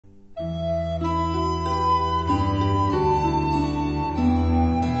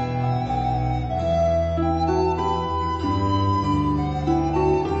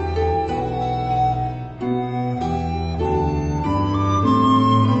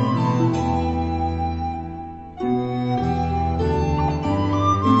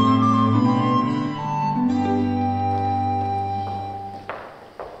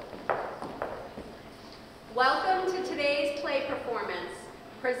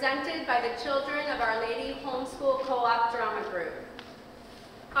presented by the children of Our Lady Homeschool Co-op Drama Group.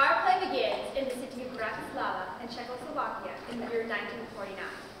 Our play begins in the city of Bratislava in Czechoslovakia in the year 1949.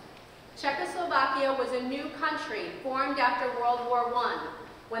 Czechoslovakia was a new country formed after World War I,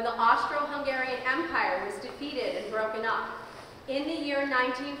 when the Austro-Hungarian Empire was defeated and broken up. In the year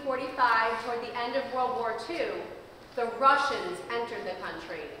 1945, toward the end of World War II, the Russians entered the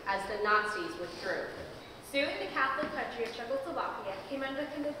country as the Nazis withdrew. Soon, the Catholic country of Czechoslovakia came under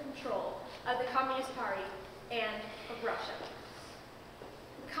the control of the Communist Party and of Russia.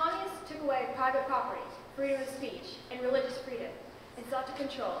 The Communists took away private property, freedom of speech, and religious freedom, and sought to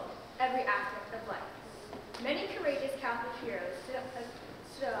control every aspect of life. Many courageous Catholic heroes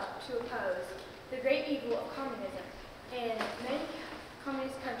stood up to oppose the great evil of communism in many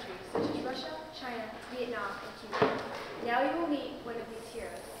communist countries such as Russia, China, Vietnam, and Cuba. Now you will meet one of these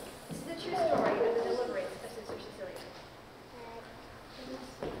heroes. This is the true story of the deliverance of Sister Cecilia.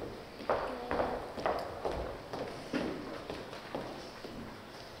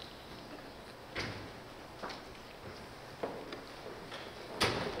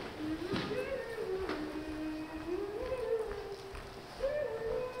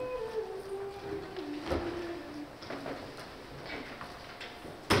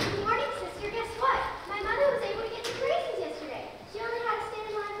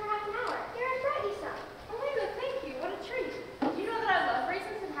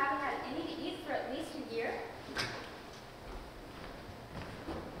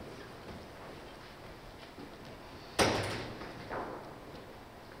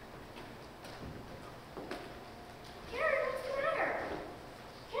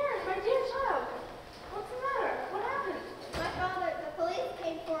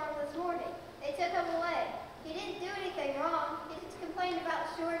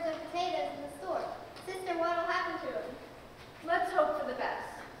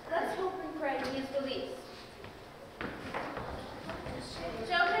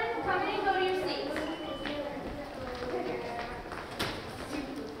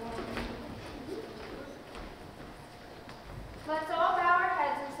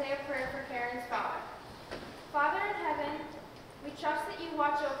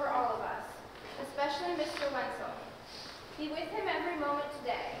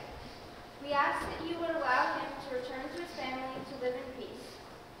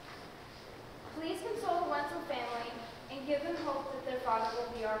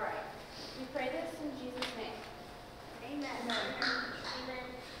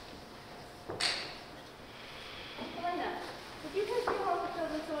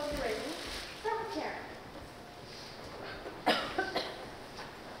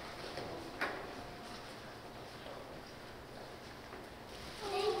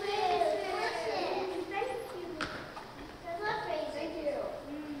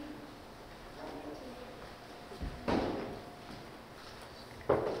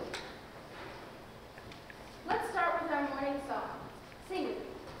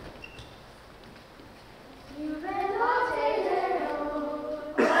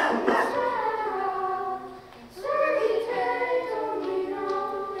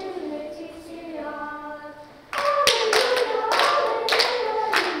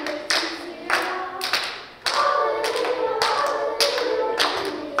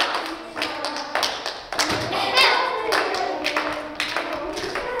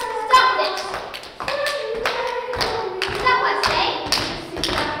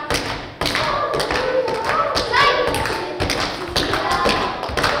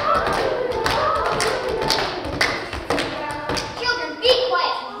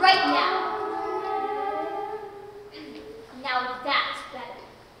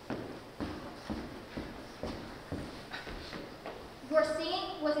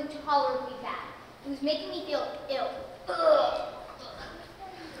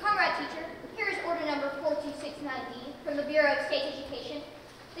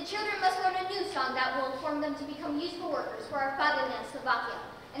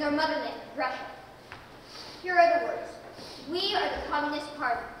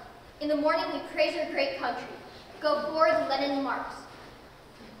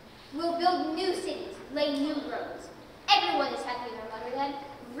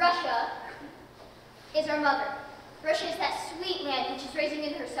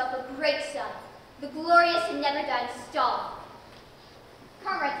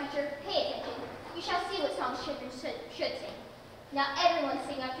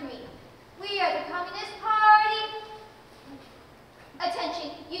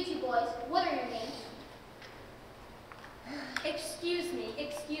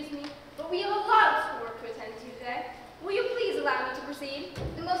 Excuse me, but we have a lot of schoolwork to attend to today. Will you please allow me to proceed?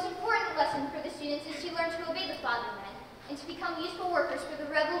 The most important lesson for the students is to learn to obey the fatherland and to become useful workers for the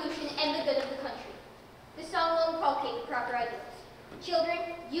revolution and the good of the country. The song will inculcate the proper ideals. Children,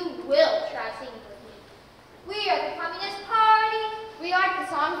 you will try singing with me. We are the Communist Party. We like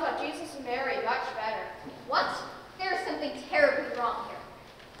the songs about Jesus and Mary much better. What? There is something terribly wrong here.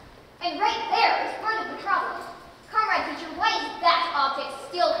 And right there is part of the problem. Comrade teacher, why is that object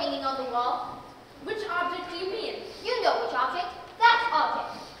still hanging on the wall? Which object do you mean? You know which object. That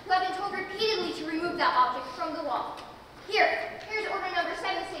object. You have been told repeatedly to remove that object from the wall. Here's order number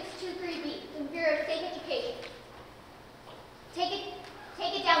 7623B, from the Bureau of State Education. Take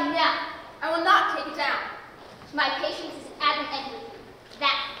it down now. I will not take it down. My patience is at an end with you.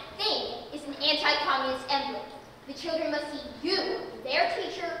 That thing is an anti-communist emblem. The children must see you, their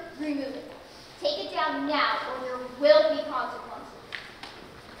teacher, remove it. Take it down now, or there will be consequences.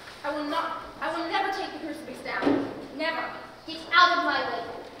 I will never take the crucifix down. Never. Get out of my way.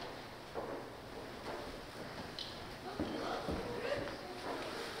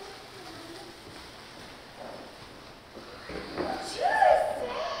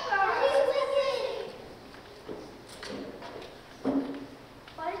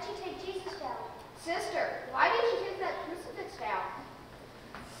 Why did you take Jesus down? Sister, why did you take that crucifix down?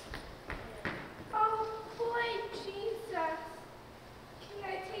 Oh, boy, Jesus. Can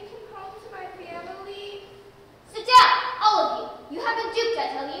I take him home to my family? Sit down, all of you. You have been duped, I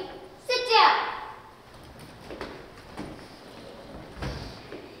tell you. Sit down.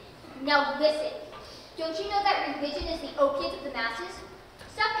 Now listen. Don't you know that religion is the opiate of the masses?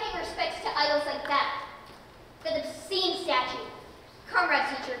 Stop paying respects to idols like that. That obscene statue. Comrade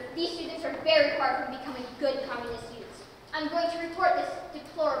teacher, these students are very far from becoming good communist youths. I'm going to report this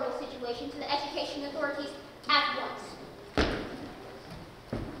deplorable situation to the education authorities at once.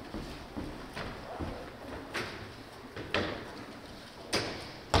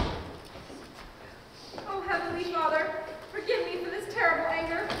 Oh, Heavenly Father, forgive me for this terrible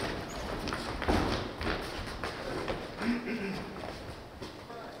anger.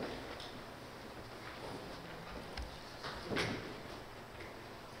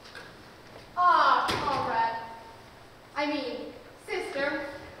 Comrade. I mean, sister,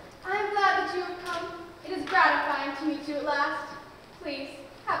 I'm glad that you have come. It is gratifying to meet you at last. Please,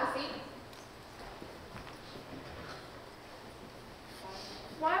 have a seat.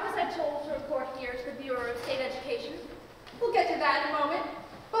 Why was I told to report here to the Bureau of State Education? We'll get to that in a moment.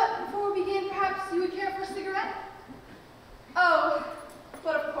 But before we begin, perhaps you would care for a cigarette? Oh,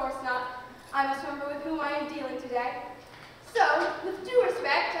 but of course not. I must remember with whom I am dealing today. So, with due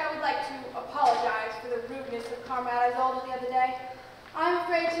respect, I would like to apologize for the rudeness of Comrade Isolde the other day. I'm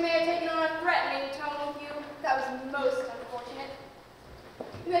afraid she may have taken on a threatening tone with you. That was most unfortunate.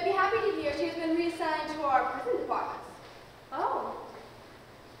 You may be happy to hear she has been reassigned to our prison departments. Oh.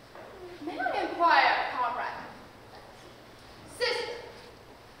 May I inquire, Comrade? Sister,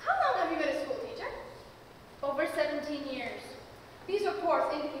 how long have you been a school teacher? Over 17 years. These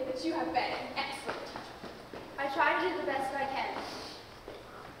reports indicate that you have been an excellent teacher. I try to do the best I can.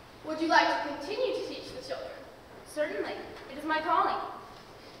 Would you like to continue to teach the children? Certainly. It is my calling.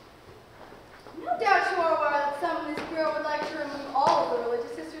 No doubt you are aware that some in this bureau would like to remove all of the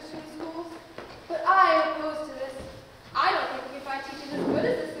religious sisters from the schools, but I am opposed to this. I don't think we can find teachers as good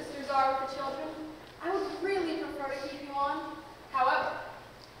as the sisters are with the children. I would really prefer to keep you on. However,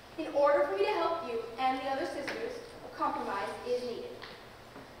 in order for me to help you and the other sisters, a compromise is needed.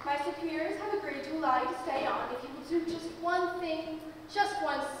 My superiors have agreed to allow you to stay on if you will do just one thing, just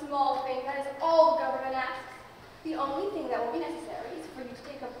one small thing. That is all the government asks. The only thing that will be necessary is for you to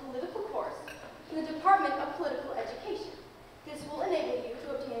take a political course in the Department of Political Education. This will enable you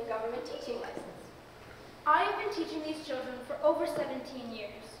to obtain a government teaching license. I have been teaching these children for over 17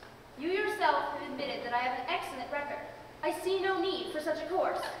 years. You yourself have admitted that I have an excellent record. I see no need for such a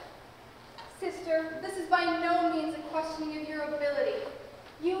course. Sister, this is by no means a questioning of your ability.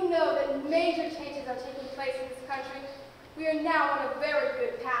 You know that major changes are taking place in this country. We are now on a very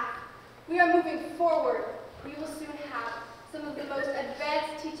good path. We are moving forward. We will soon have some of the most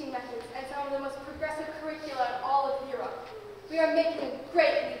advanced teaching methods and some of the most progressive curricula in all of Europe. We are making a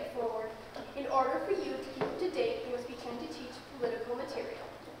great leap forward. In order for you to keep up to date, you must be trained to teach political material.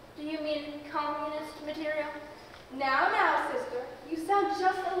 Do you mean communist material? Now, sister, you sound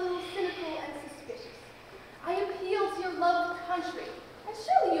just a little cynical and suspicious. I appeal to your love of country, and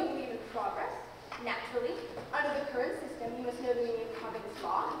surely you believe in progress. Naturally, under the current system, you must know the meaning of communist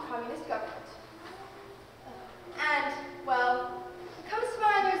law and communist government. And, well, it comes to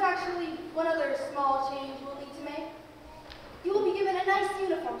mind there's actually one other small change we'll need to make. You will be given a nice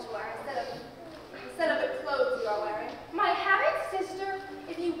uniform to wear instead of the clothes you are wearing. My habit, sister,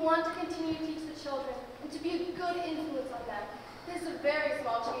 if you good influence on them. This is a very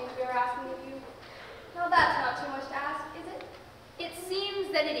small change we are asking of you. Now that's not too much to ask, is it? It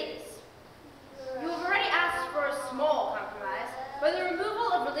seems that it is. You have already asked for a small compromise by the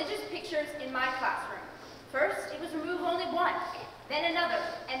removal of religious pictures in my classroom. First, it was removed only one, then another,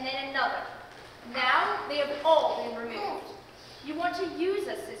 and then another. Now, they have all been removed. You want to use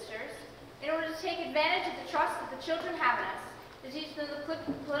us, sisters, in order to take advantage of the trust that the children have in us, to teach them the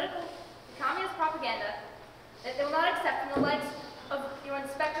political, the communist propaganda that they will not accept from the likes of your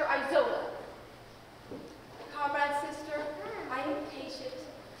Inspector Isola. Comrade, sister, I am patient.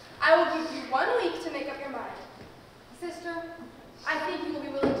 I will give you 1 week to make up your mind. Sister, I think you will be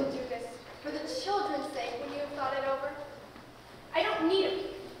willing to do this for the children's sake when you have thought it over. I don't need a week.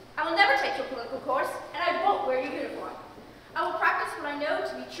 I will never take your political course, and I won't wear your uniform. I will practice what I know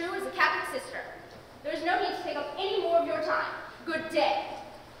to be true as a Catholic sister. There is no need to take up any more of your time. Good day.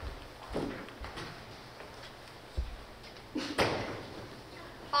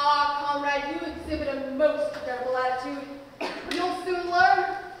 Ah, comrade, you exhibit a most regrettable attitude. You'll soon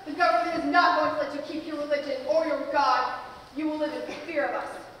learn. The government is not going to let you keep your religion or your God. You will live in fear of us.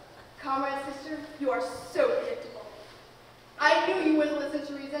 Comrade, sister, you are so predictable. I knew you wouldn't listen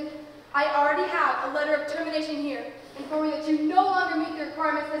to reason. I already have a letter of termination here, informing that you no longer meet the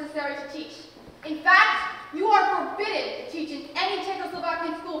requirements necessary to teach. In fact, you are forbidden to teach in any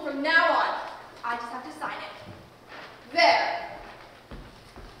Czechoslovakian school from now on. I just have to sign it. There.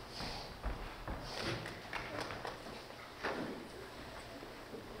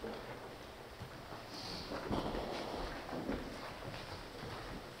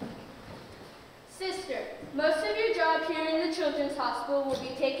 Sister, most of your job here in the Children's Hospital will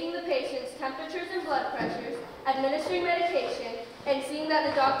be taking the patient's temperatures and blood pressures, administering medication, and seeing that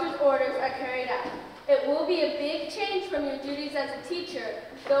the doctor's orders are carried out. It will be a big change from your duties as a teacher,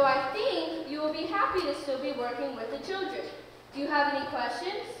 though I think you will be happy to still be working with the children. Do you have any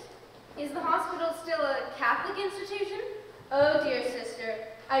questions? Is the hospital still a Catholic institution? Oh dear sister,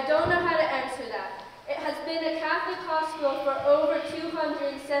 I don't know how to answer that. It has been a Catholic hospital for over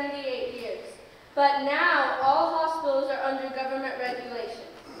 278 years. But now, all hospitals are under government regulation.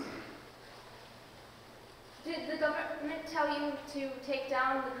 Did the government tell you to take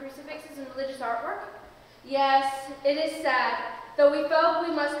down the crucifixes and religious artwork? Yes, it is sad, though we felt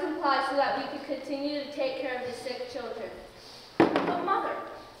we must comply so that we could continue to take care of the sick children. But Mother,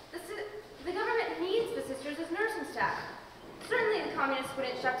 the government needs the sisters as nursing staff. Certainly the communists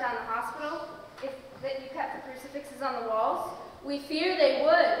wouldn't shut down the hospital if you kept the crucifixes on the walls. We fear they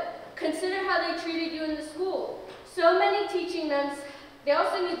would. Consider how they treated you in the school. So many teaching nuns, they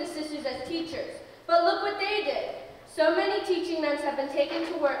also need the sisters as teachers. But look what they did. So many teaching nuns have been taken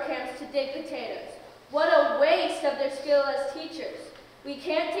to work camps to dig potatoes. What a waste of their skill as teachers. We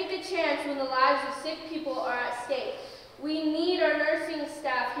can't take a chance when the lives of sick people are at stake. We need our nursing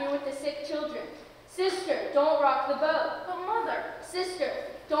staff here with the sick children. Sister, don't rock the boat. But Mother. Sister,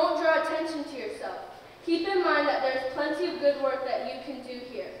 don't draw attention to yourself. Keep in mind that there's plenty of good work that you can do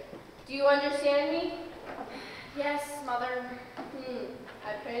here. Do you understand me? Yes, Mother.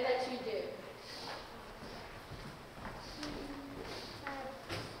 I pray that you do.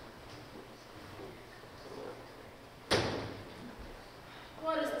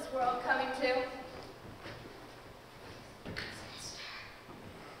 What is this world coming to?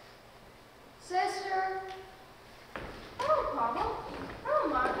 Sister. Oh, Pavel. Oh,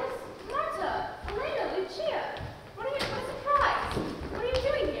 Marcus. Marta. Elena. Lucia. What a surprise. What are you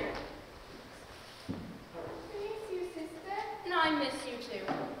doing here? I miss you, sister. And I miss you too.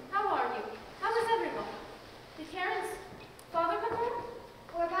 How are you? How is everyone? Did Karen's father come home?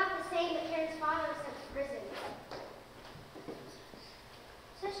 We're about to say that Karen's father was sent to prison.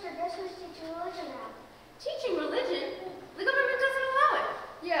 Sister, guess who's teaching religion now? Teaching religion? The government doesn't allow it.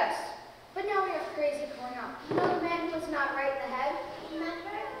 Yes, but now we have crazy Cornell. You know the man who was not right in the head?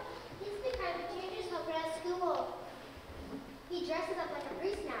 Remember? He's the kind of changes helper at school. He dresses up like a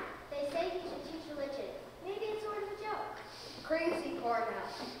priest now. They say he should teach religion. Maybe it's sort of a joke. Crazy Cornell.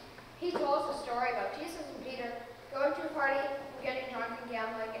 He told us a story about Jesus and Peter going to a party and getting drunk and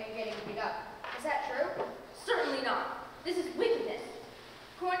gambling and getting beat up. Is that true? Certainly not. This is wickedness.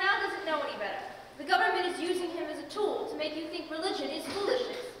 Cornell doesn't know any better. The government is using him as a tool to make you think religion is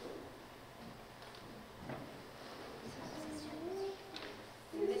foolishness.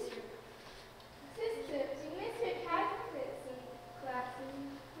 Sister, we miss your catechism classes.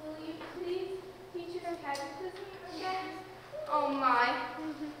 Will you please teach us catechism again? Oh my.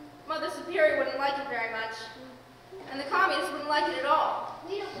 Mother Superior wouldn't like it very much. And the communists wouldn't like it at all.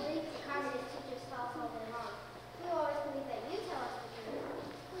 We don't believe the communist teachers false all day long. We always believe that you tell us the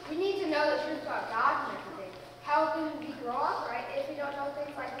truth. We need to know the truth about God and everything.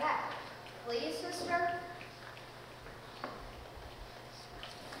 sir?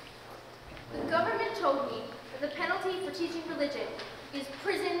 The government told me that the penalty for teaching religion is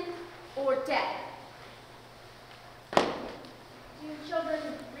prison or death. Do you children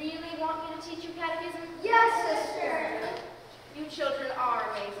really want me to teach you catechism? Yes, sister. You children are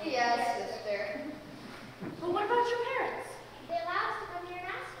amazing. Yes, sister. But what about your parents? They allow us to come here and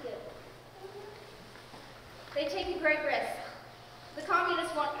ask you. They take a great risk. The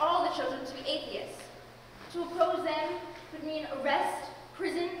communists want all the children to be atheists. To oppose them would mean arrest,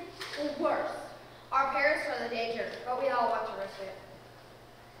 prison, or worse. Our parents know the danger, but we all want to risk it.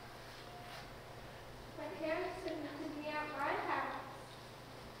 My parents said to me at my house.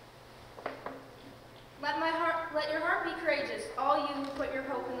 Let your heart be courageous, all you who put your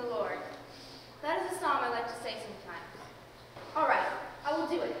hope in the Lord. That is a psalm I like to say sometimes. All right, I will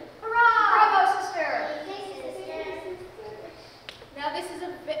do it. Hurrah! Bravo, sister. Thanks, sister. Now this is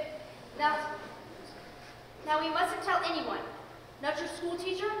a bit. Now we mustn't tell anyone, not your school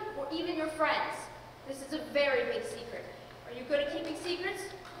teacher or even your friends. This is a very big secret. Are you good at keeping secrets?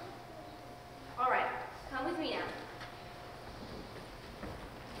 All right, come with me now.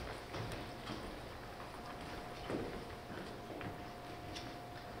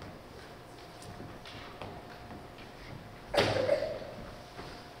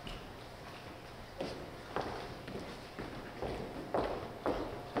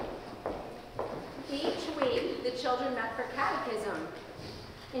 Each week, the children met for catechism.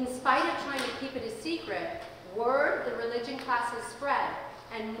 In spite of trying to keep it a secret, word of the religion classes spread,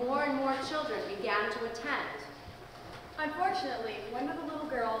 and more children began to attend. Unfortunately, one of the little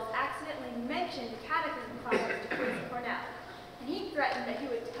girls accidentally mentioned catechism classes to Prince Cornell, and he threatened that he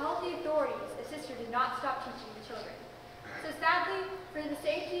would tell the authorities if Sister did not stop teaching the children. So sadly, for the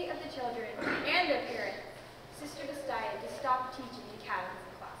safety of the children and their parents, Sister decided to stop teaching the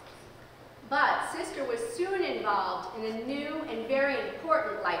catechism classes. But Sister was soon involved in a new and very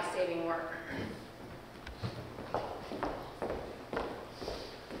important life-saving work.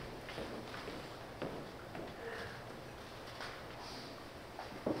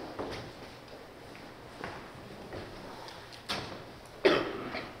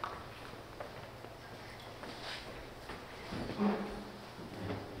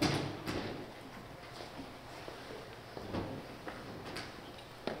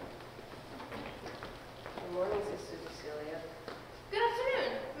 Good morning, Sister Cecilia. Good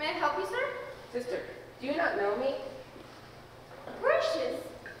afternoon. May I help you, sir? Sister, do you not know me? Gracious!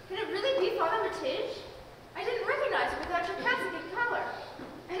 Can it really be Father Matige? I didn't recognize you without your cassock and collar.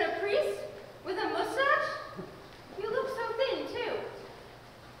 And a priest? With a mustache? You look so thin, too.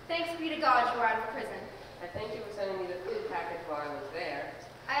 Thanks be to God you are out of prison. I thank you for sending me the food package while I was there.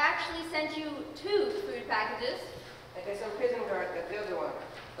 I actually sent you 2 food packages. I guess some prison guards got the other one.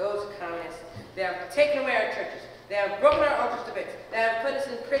 Those communists. They have taken away our churches. They have broken our altars to bits. They have put us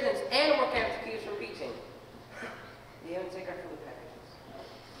in prisons and work camps to keep us from preaching. They even take our food packages.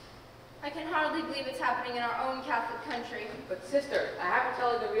 I can hardly believe it's happening in our own Catholic country. But sister, I have to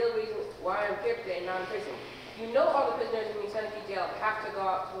tell you the real reason why I'm here today and not in prison. You know all the prisoners in Yosemite jail have to go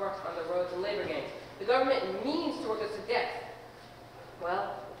out to work on the roads and labor gangs. The government means to work us to death.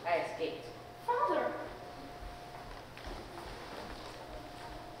 Well, I escaped. Father!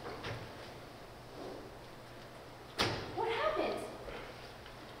 What happened?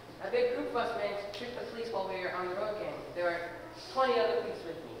 A big group of us managed to trick the police while we were on the road gang. There were 20 other police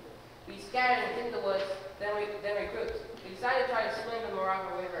with me. We scattered and hid in the woods, then regrouped. We decided to try to swim the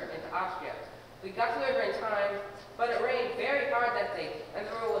Morocco River into Austria. We got to the river in time, but it rained very hard that day, and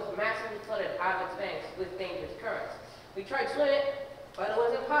the river was massively flooded out of its banks with dangerous currents. We tried to swim it, but it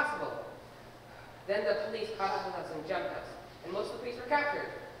was impossible. Then the police caught up with us and jumped us, and most of the police were captured.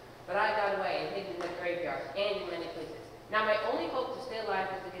 But I got away and hid in the graveyard and in many places. Now my only hope to stay alive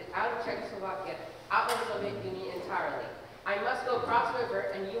is to get out of Czechoslovakia, out of the Soviet Union entirely. I must go across the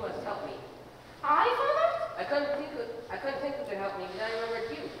river, and you must help me. Father? I couldn't think who could help me, because I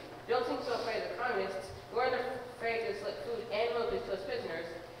remembered you. Don't seem so afraid of the communists, who aren't afraid to slip food and roaches to us prisoners.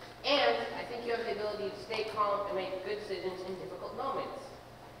 And I think you have the ability to stay calm and make good decisions in difficult moments.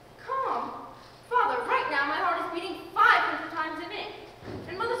 Calm? Father, right now my heart is beating 500 times a minute.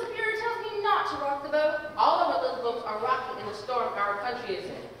 And Mother Superior tells me not to rock the boat. All of our little boats are rocking in the storm our country is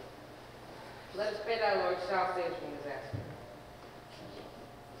in. Let us pray that our Lord shall save us from disaster.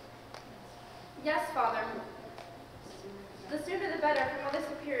 Yes, Father. The sooner the better for Mother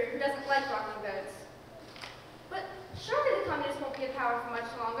Superior, who doesn't like rocking boats. But surely the communists won't be in power for much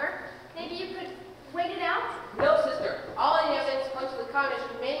longer. Maybe you could wait it out? No, sister. All the evidence points to the communists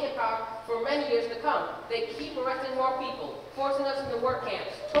remaining in power for many years to come. They keep arresting more people, forcing us into work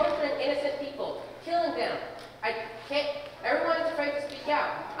camps, torturing innocent people. killing them. I can't, everyone is afraid to speak out.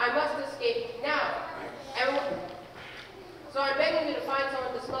 I must escape now. Everyone, so I'm begging you to find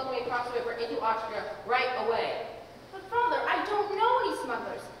someone to smuggle me across the river into Austria right away. But Father, I don't know any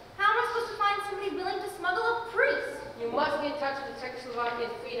smugglers. How am I supposed to find somebody willing to smuggle a priest? You must get in touch with the Czechoslovakian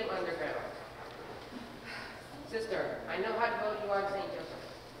Freedom Underground. Sister, I know how devoted you are to St. Joseph.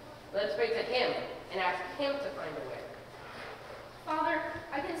 Let us pray to him and ask him to find a way. Father,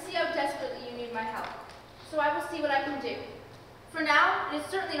 I can see how desperately you need my help, so I will see what I can do. For now, it is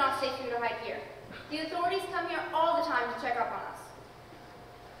certainly not safe for you to hide here. The authorities come here all the time to check up on us.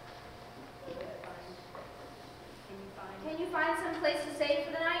 Can you find some place to stay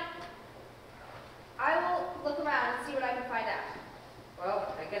for the night? I will look around and see what I can find out.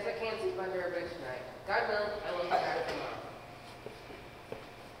 Well, I guess I can't sleep under a bridge tonight. God willing, I will come back tomorrow.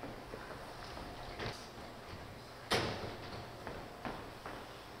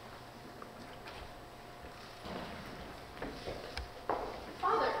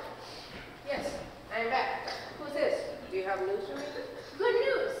 Father, Yes, I am back. Who's this? Do you have news for me? good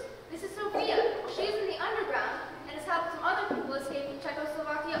news. This is Sophia. She is in the underground and has helped some other people escape from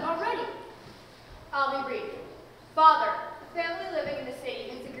Czechoslovakia already. I'll be brief. Father, a family living in the city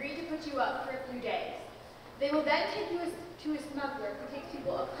has agreed to put you up for a few days. They will then take you to a smuggler who takes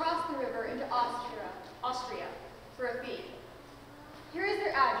people across the river into Austria for a fee. Here is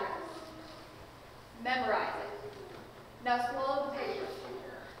their address. Memorize it. Now swallow the paper.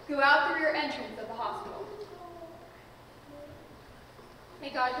 Go out through your entrance of the hospital. May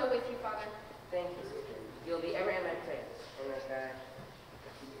God go with you, Father. Thank you, sister. You'll be ever in my prayers. And as God.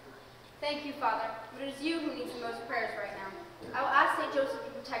 Thank you, Father, but it is you who needs the most prayers right now. I will ask St. Joseph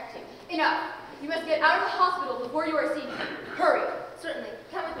to protect you. Enough! You must get out of the hospital before you are seen. Hurry! Certainly.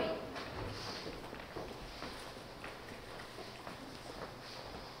 Come with me.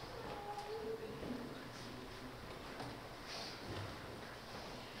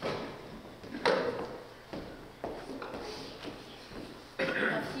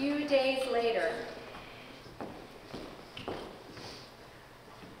 A few days later,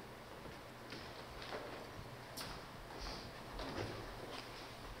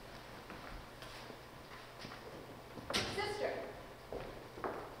 Sister.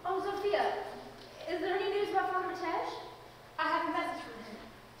 Oh, Sophia. Is there any news about Father Tej? I have a message from him.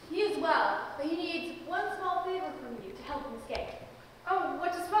 He is well, but he needs one small favor from you to help him escape. Oh,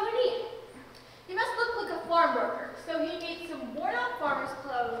 what does Father need? He must look like a farm worker, so he needs some worn-out farmer's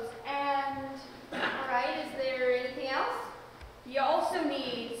clothes and... All right, is there anything else? He also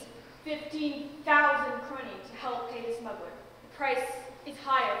needs 15,000 krone to help pay the smuggler. The price is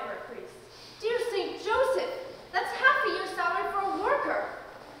higher for a priest. Dear St. Joseph, that's half a year's salary for a worker.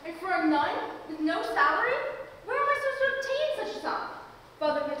 And for a nun with no salary? Where am I supposed to obtain such a sum?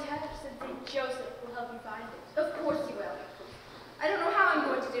 Father Matej said St. Joseph will help you find it. Of course he will. I don't know how I'm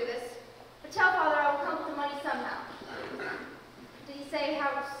going to do this, but tell Father I will come with the money somehow. Did he say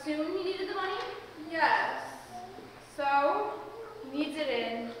how soon he needed the money? Yes. So, he needs it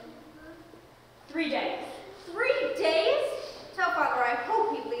in 3 days. 3 days? Tell Father I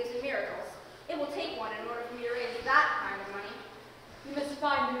hope he believes in miracles. It will take one in order for me to raise that kind of money. You must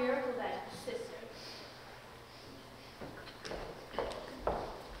find a miracle then, sister.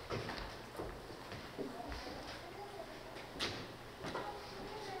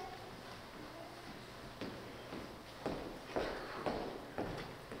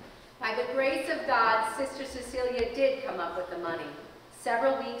 by the grace of God, Sister Cecilia did come up with the money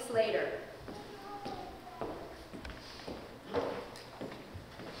several weeks later.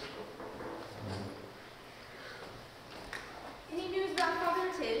 Any news about Father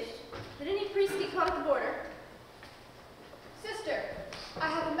Tish? Did any priest get caught at the border? Sister, I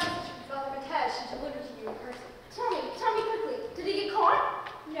have a message from Father Matej to deliver to you in person. Tell me quickly. Did he get caught?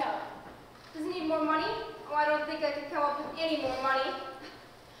 No. Does he need more money? Oh, I don't think I can come up with any more money.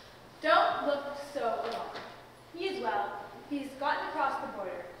 Don't look so alarmed. He is well. He has gotten across the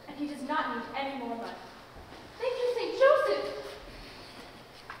border, and he does not need any more money. Thank you, St. Joseph.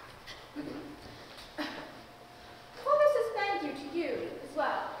 Father says thank you to you as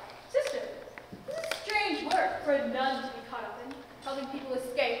well. Sister, this is strange work for a nun to be caught up in, helping people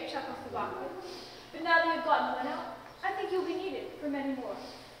escape Czechoslovakia. But now that you've gotten one out, I think you'll be needed for many more.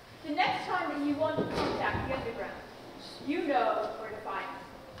 The next time that you want to contact the underground, you know where to find us.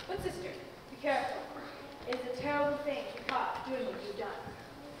 But sister, be careful. It is a terrible thing to be caught doing what you've done.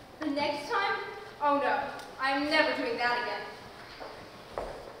 The next time? Oh no, I'm never doing that again.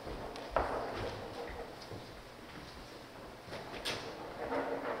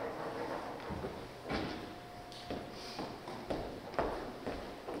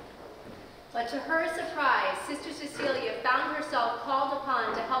 But to her surprise, Sister Cecilia found herself called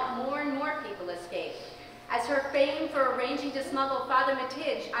upon to help more and more people escape, as her fame for arranging to smuggle Father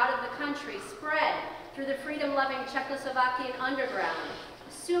Matij out of the country spread through the freedom-loving Czechoslovakian underground.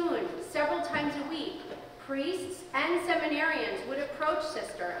 Soon, several times a week, priests and seminarians would approach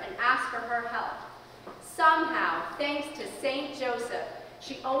Sister and ask for her help. Somehow, thanks to Saint Joseph,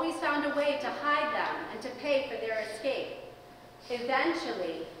 she always found a way to hide them and to pay for their escape.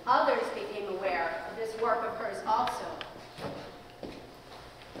 Eventually, others became aware of this work of hers also.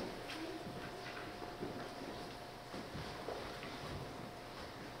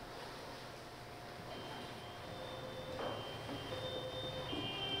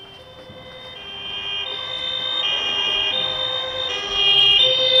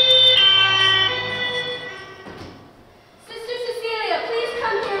 Sister Cecilia, please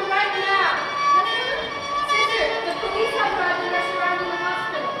come here right now. Sister, the police have arrived and are surrounding the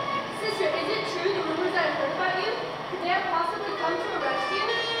hospital. Sister, is it true the rumors I've heard about you? Could they have possibly come to arrest you?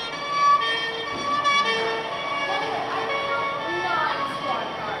 Mother, I count 9 squad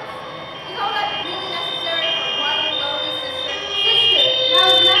cars. Is all that really necessary for one lonely sister? Sister, now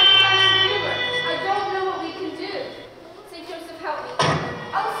is not the time of humor. I don't know what we can do. St. Joseph, help me.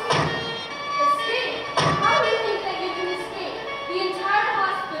 I'll escape. Escape? How do you think that you can escape? The entire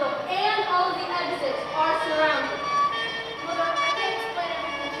hospital and all of the exits are surrounded. Mother, I can't explain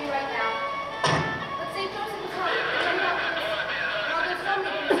everything to you right now. But St. Joseph is helping. And I'm helping us. Well, there's so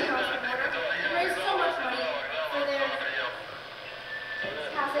many police cars for border. They raise so much money for their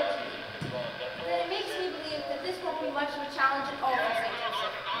passage. Then it makes me believe that this won't be much of a challenge at all for St.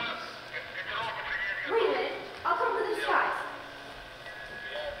 Joseph. Wait a minute. I'll come with a disguise.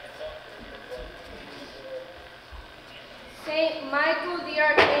 Saint Michael the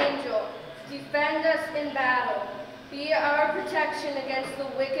Archangel, defend us in battle. Be our protection against the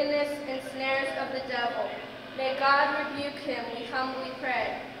wickedness and snares of the devil. May God rebuke him, we humbly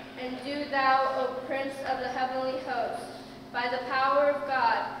pray. And do thou, O Prince of the heavenly host, by the power of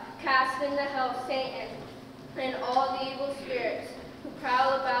God, cast into hell Satan and all the evil spirits who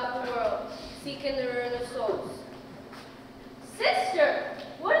prowl about the world, seeking the ruin of souls. Sister,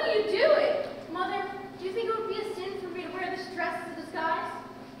 what are you doing? Mother, do you think it would be a sin for me to wear this dress as a disguise?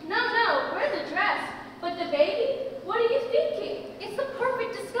 No, wear the dress. But the baby? What are you thinking? It's the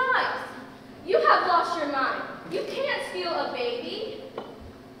perfect disguise. You have lost your mind. You can't steal a baby.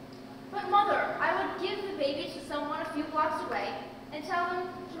 But Mother, I would give the baby to someone a few blocks away and tell them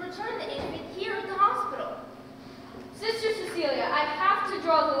to return the infant here at the hospital. Sister Cecilia, I have to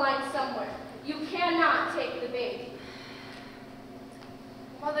draw the line somewhere. You cannot take the baby.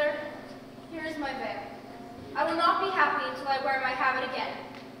 Mother, here is my veil. I will not be happy until I wear my habit again.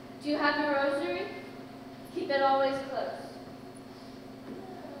 Do you have your rosary? Keep it always close.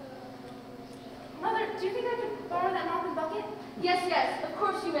 Mother, do you think I could borrow that mop and bucket? Yes, of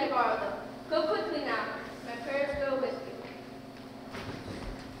course you may borrow them. Go quickly now. My prayers go with you.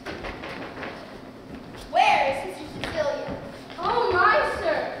 Where is Sister Cecilia? Oh my,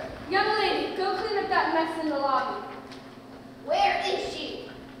 sir. Young lady, go clean up that mess in the lobby. Where is she?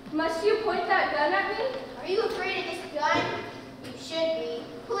 Must you point that gun at me? Are you afraid of this gun? You should be.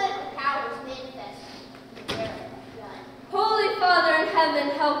 Political powers manifest. Beware of that gun. Holy Father in heaven,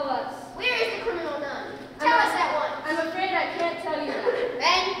 help us. Where is the criminal nun? Tell us at once. I'm afraid I can't tell you that.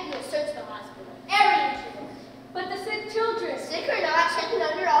 Then you will search the hospital. Every inch of it. But the sick children. Sick or not, checking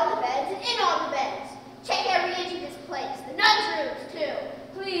under all the beds and in all the beds. Check every inch of this place. The nuns' rooms, too.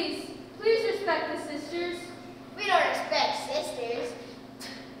 Please respect the sisters. We don't expect sisters.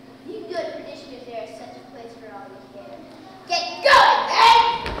 You can go to perdition if there is such a place for all you care. Get going, man!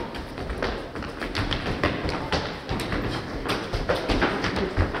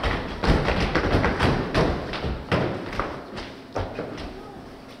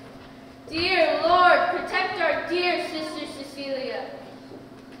 Dear Lord, protect our dear Sister Cecilia.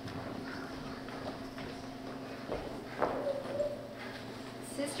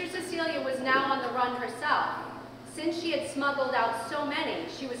 Sister Cecilia was now on the run herself. Since she had smuggled out so many,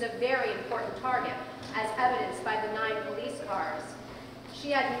 she was a very important target, as evidenced by the 9 police cars.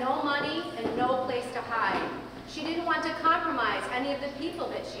 She had no money and no place to hide. She didn't want to compromise any of the people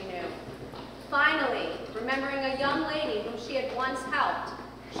that she knew. Finally, remembering a young lady whom she had once helped,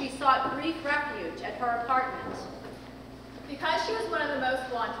 she sought brief refuge at her apartment. Because she was one of the most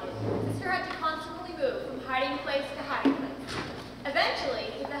wanted, Sister had to constantly move from hiding place to hiding place.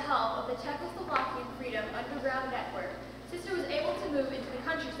 Eventually, with the help of the Czechoslovakian Freedom Underground Network, Sister was able to move into the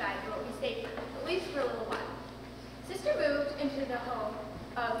countryside where it would be safer, at least for a little while. Sister moved into the home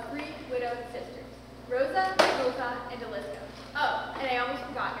of 3 widowed sisters, Rosa, Rosa, and Eliska. Oh, and I almost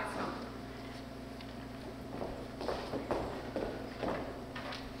forgot Gaston.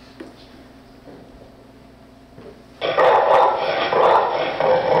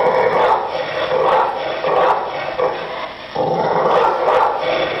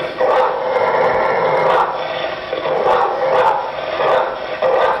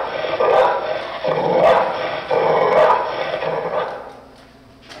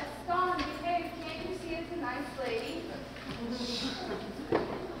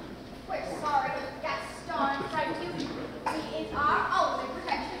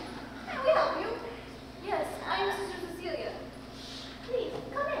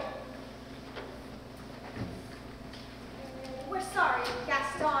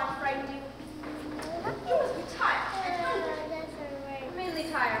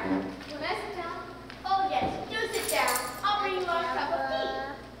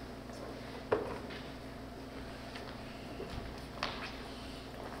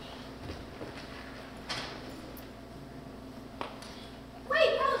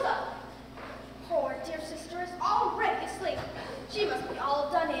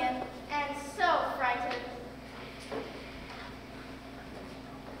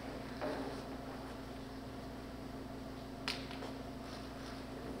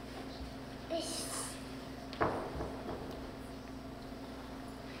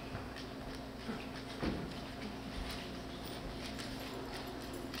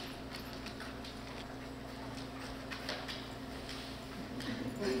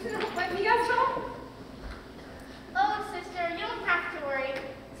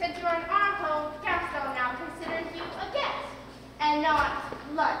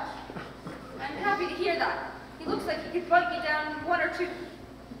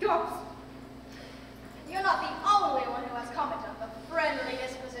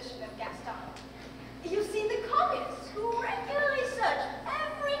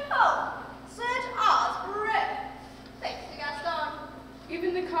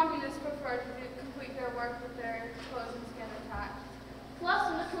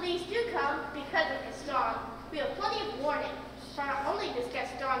 do come because of Gaston. We have plenty of warning. Not only does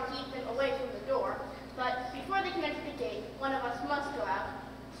Gaston keep them away from the door, but before they can enter the gate, one of us must go out.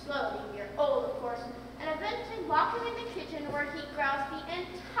 Slowly, we are old, of course, and eventually lock him in the kitchen where he growls the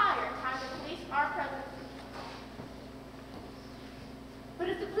entire time the police are present. But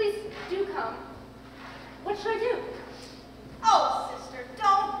if the police do come, what should I do? Oh, sister,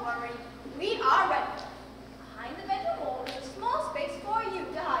 don't worry. We are ready. Behind the bedroom wall is a small space for you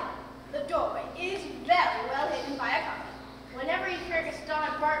to hide. The doorway is very well hidden by a cupboard. Whenever you hear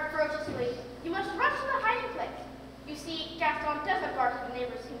Gaston bark ferociously, you must rush to the hiding place. You see, Gaston doesn't bark at the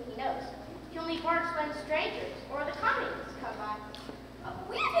neighbors whom he knows. He only barks when strangers or the communists come by.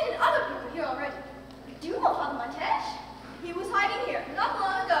 We have hidden other people here already. We do know Father Montes. He was hiding here not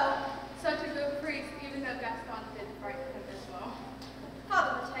long ago. Such a good priest, even though Gaston didn't frighten him as well.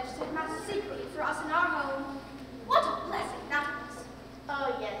 Father Montes said Mass secretly for us in our home. What a blessing that was.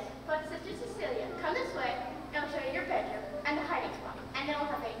 Oh, yes. But Sister Cecilia, come this way, and I'll show you your bedroom and the hiding spot, and then we'll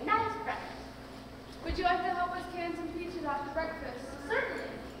have a nice breakfast. Would you like to help us can some peaches after breakfast? Certainly.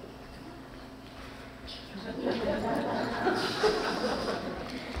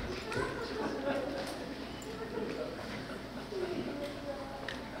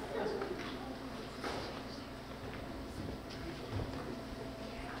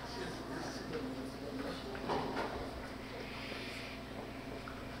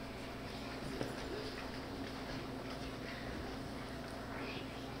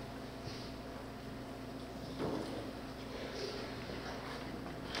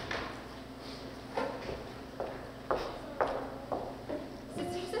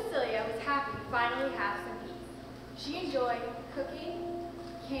 Finally have some peace. She enjoyed cooking,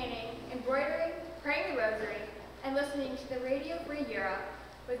 canning, embroidering, praying the rosary, and listening to the Radio Free Europe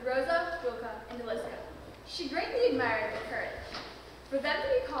with Rosa, Wilka, and Deliska. She greatly admired their courage. For them to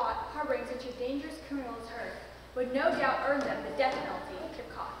be caught harboring such a dangerous criminal as her would no doubt earn them the death penalty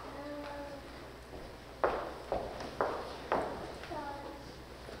if caught.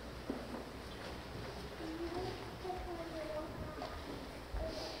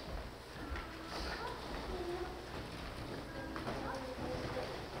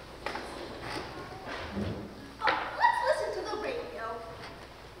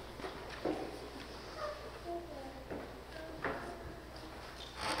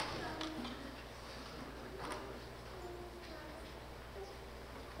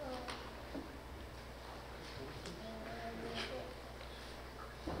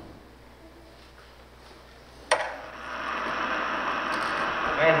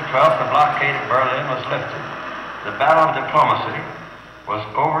 May the 12th, the blockade of Berlin was lifted. The battle of diplomacy was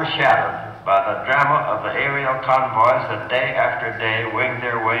overshadowed by the drama of the aerial convoys that day after day winged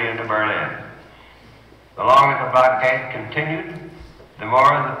their way into Berlin. The longer the blockade continued, the more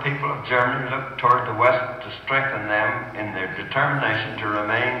the people of Germany looked toward the West to strengthen them in their determination to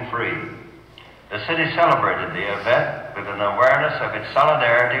remain free. The city celebrated the event with an awareness of its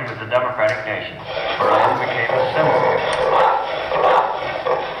solidarity with the democratic nation. Berlin became a symbol.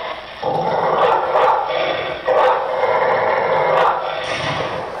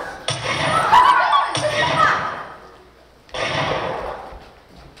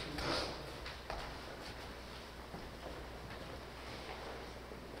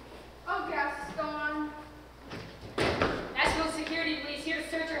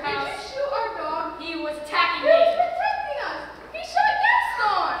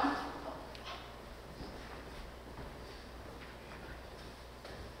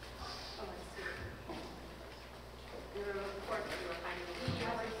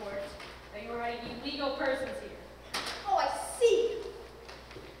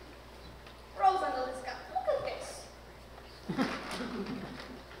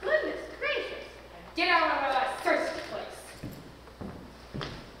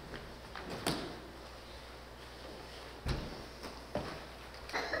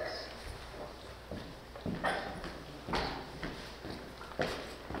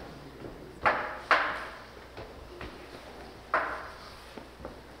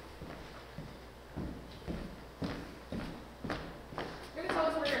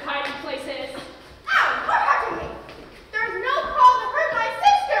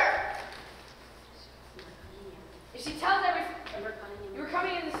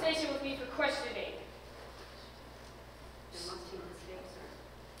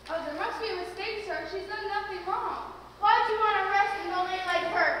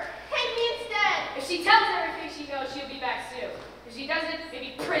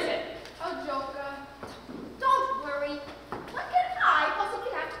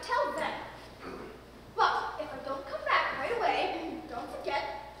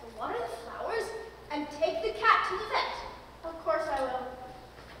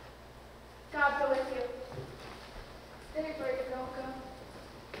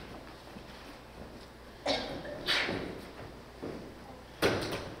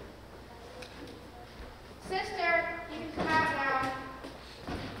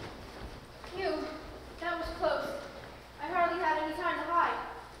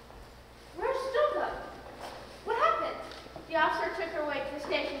 her way to the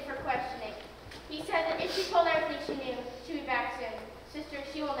station for questioning. He said that if she told everything she knew, she'd be back soon. Sister,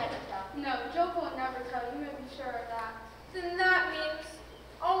 she will never tell. No, Joko will never tell. You may be sure of that. Then that means,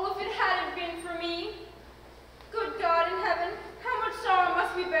 oh, if it hadn't been for me. Good God in heaven, how much sorrow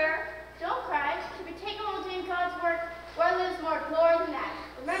must we bear? Don't cry. To be taken while doing God's work, where lives more glory than that.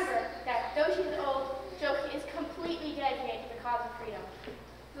 Remember that though she's old, Joki is completely dedicated to the cause of freedom.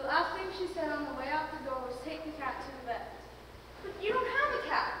 The last thing she said on the way out the door was take the cat to the vet. But you don't have a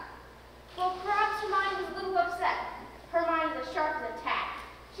cat. Well, perhaps her mind was a little upset. Her mind is as sharp as a tack.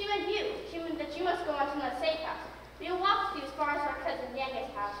 She meant you. She meant that you must go on to the safe house. We'll walk with you as far as our cousin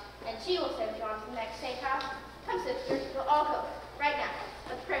Yange's house, and she will send you on to the next safe house. Come, sisters, we'll all go. Right now.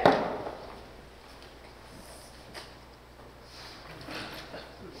 Let's pray.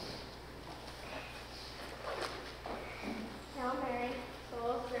 Hail Mary,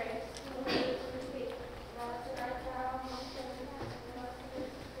 full of grace, the Lord is with thee. Blessed art thou amongst women, and blessed is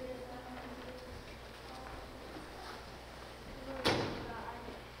the fruit of thy womb, Jesus. Glory to God.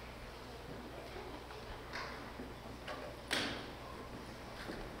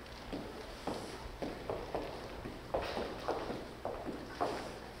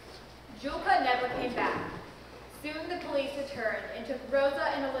 Julka never came back. Soon the police returned and took Rosa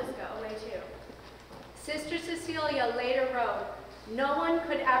and Eliska away too. Sister Cecilia later wrote, "No one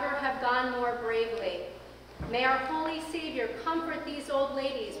could ever have gone more bravely. May our Holy Savior comfort these old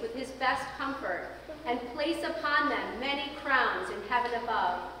ladies with his best comfort and place upon them many crowns in heaven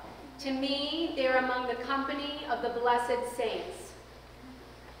above. To me, they are among the company of the blessed saints."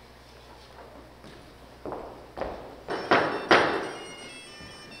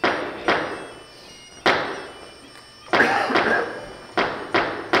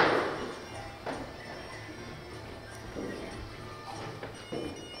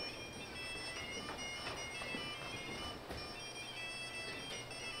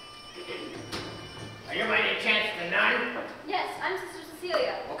 Are you by any chance the nun? Yes, I'm Sister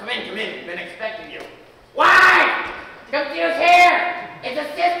Cecilia. Well, come in, come in. We've been expecting you. Why? Confused here! It's a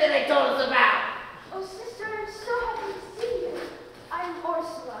sister they told us about. Oh, sister, I'm so happy to see you. I'm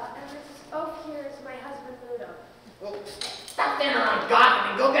Ursula, and Mrs. Oak here is my husband, Ludo. Well, stop standing around gossiping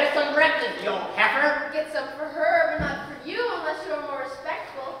and go get us some breakfast, you old heifer. Get some for her, but not for you, unless you're more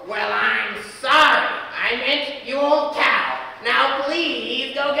respectful. Well, I'm sorry. I meant you old cow. Now,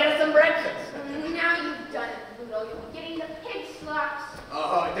 please, go get us some breakfast. Now you've done it, Ludo. You're getting the pig slops.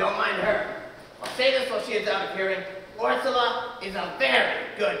 Oh, don't mind her. I'll say this while she is out of hearing. Ursula is a very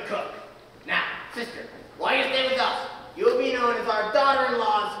good cook. Now, sister, while you stay with us, you'll be known as our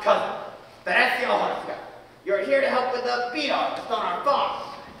daughter-in-law's cousin, Teresa Horska. You're here to help with the beet harvest on our farm.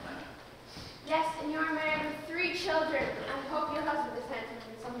 Yes, and you're married with 3 children. I hope your husband is handsome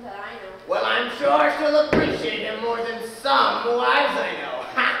than some that I know. Well, I'm sure she'll appreciate him more than some wives I know.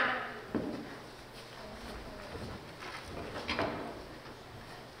 Ha!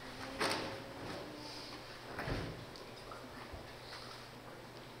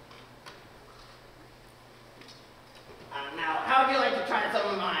 Now, how would you like to try some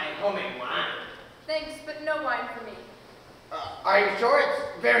of my homemade wine? Thanks, but no wine for me. Are you sure?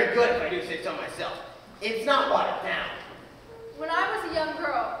 It's very good if I do say so myself. It's not watered down. When I was a young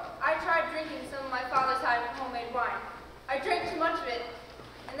girl, I tried drinking some of my father's homemade wine. I drank too much of it,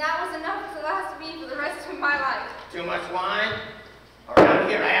 and that was enough to last me for the rest of my life. Too much wine? Around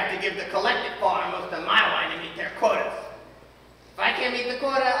here, I have to give the collective farm most of my wine to meet their quotas. If I can't meet the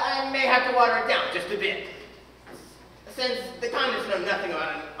quota, I may have to water it down just a bit. Since the communists know nothing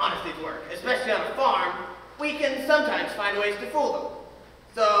about an honesty's work, especially on a farm, we can sometimes find ways to fool them.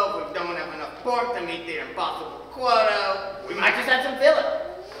 So, if we don't have enough pork to meet their impossible quota, we might just add some fillet.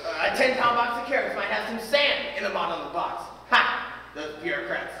 A 10-pound box of carrots might have some sand in the bottom of the box. Ha! Those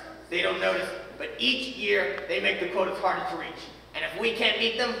bureaucrats. They don't notice, but each year they make the quotas harder to reach. And if we can't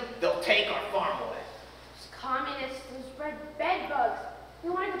meet them, they'll take our farm away. Those communists, those red bed bugs. They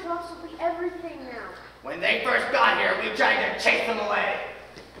want to control absolutely everything now. When they first got here, we tried to chase them away.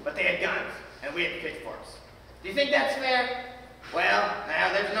 But they had guns, and we had pitchforks. Do you think that's fair? Well,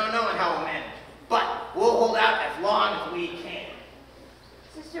 now there's no knowing how we'll manage. But we'll hold out as long as we can.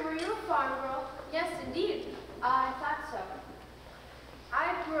 Sister, were you a farm girl? Yes, indeed. I thought so.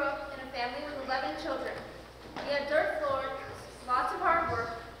 I grew up in a family with 11 children. We had dirt floors, lots of hard work,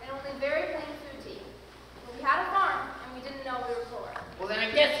 and only very plain food to eat. But we had a farm, and we didn't know we were poor. Well, then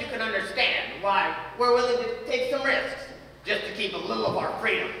I guess you can understand why we're willing to take some risks, just to keep a little of our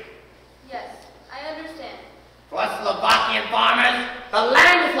freedom. Yes, I understand. To us Slovakian farmers, the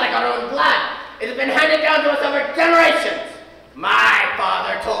land is like our own blood. It has been handed down to us over generations. My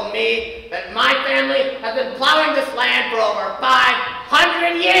father told me that my family has been plowing this land for over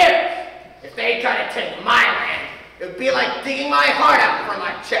 500 years. If they try to take my land, it would be like digging my heart out from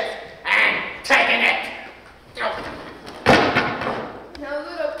my chest and taking it. Now,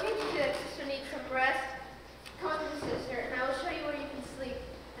 Ludo, can't you see that sister needs some rest? Come with me, sister, and I will show you where you can sleep.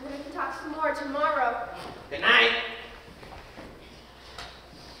 And then we can talk some more tomorrow. Good night.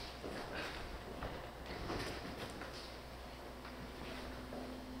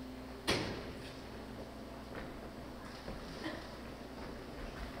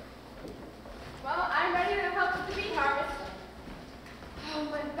 Well, I'm ready to help with the bee harvest. Oh,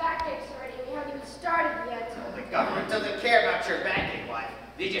 my back aches already. We haven't even started yet. Well, the government doesn't care about your backache wife.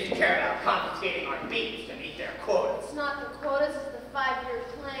 They just care about confiscating our bees to meet their quotas. It's not the quotas, it's the 5-year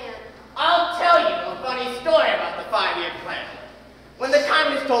plan. I'll tell you a funny story about the 5-year plan. When the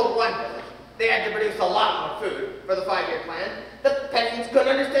communists told one village they had to produce a lot more food for the 5-year plan, the peasants couldn't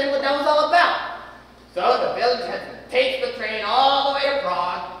understand what that was all about. So the village headsman takes the train all the way to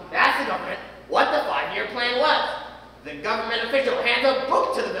Prague to ask the government what the 5-year plan was. The government official hands a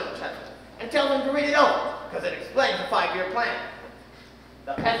book to the village headsman and tells him to read it over because it explains the 5-year plan.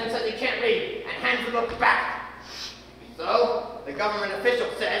 The peasant says he can't read and hands the book back. So the government official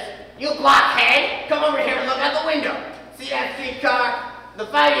says, "You blockhead, come over here and look out the window. See that streetcar? The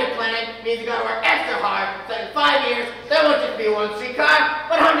 5-year plan means you gotta work extra hard, so in 5 years, there won't just be one streetcar,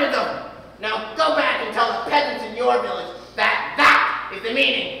 but hundreds of them. Now go back and tell the peasants in your village that that is the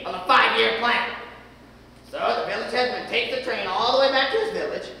meaning of the 5-year plan." So the village headsman takes the train all the way back to his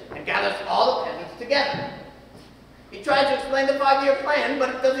village and gathers all the peasants together. He tries to explain the 5-year plan, but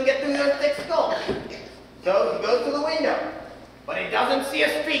it doesn't get through their thick skulls. So he goes to the window, but he doesn't see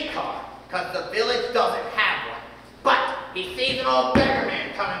a streetcar, because the village doesn't have one. But he sees an old beggar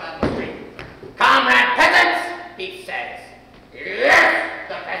man coming up the street. "Comrade peasants," he says. "Yes,"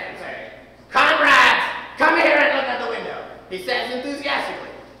 the peasants say. "Comrades, come here and look out the window," he says enthusiastically,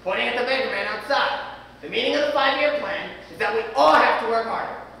 pointing at the beggar man outside. The meaning of the 5-year plan is that we all have to work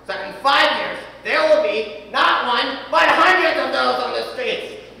harder, so that in 5 years, there will be not one, but hundreds of those on the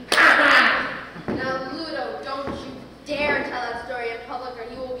streets. Now, Ludo, don't you dare tell that story in public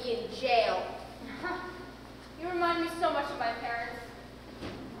or you will be in jail. You remind me so much of my parents.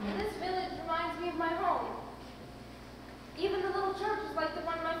 And this village reminds me of my home. Even the little church is like the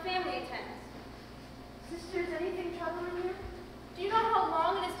one my family attends. Sister, is anything troubling you? Do you know how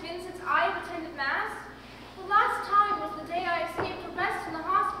long it has been since I have attended Mass? The last time was the day I escaped arrest in the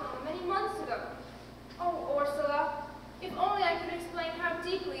hospital many months ago. Oh, Ursula, if only I could explain how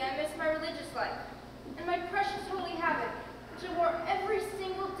deeply I miss my religious life and my precious holy habit, which I wore every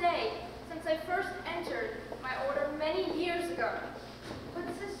single day since I first entered my order many years ago. But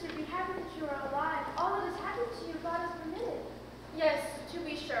sister, be happy that you are alive. All that has happened to you, God has permitted. Yes, to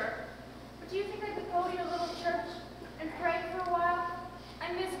be sure. But do you think I could go to your little church and pray for a while?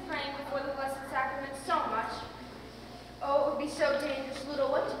 I miss praying before the Blessed Sacrament so much. Oh, it would be so dangerous,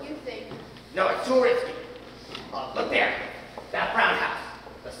 Ludo. What do you think? No, it's too risky. Look there, that brown house.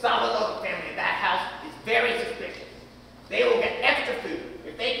 The Sabalova family of that house is very suspicious. They will get extra food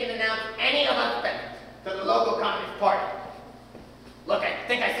if they can announce any of us peasants to the local Communist Party. Look, I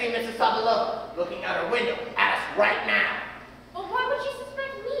think I see Mrs. Sabalova looking out her window at us right now. But why would she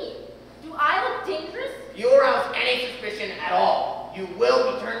suspect me? Do I look dangerous? If you arouse any suspicion at all, you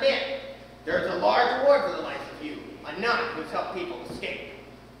will be turned in. There is a large reward for the likes of you, a nun who's helped people escape.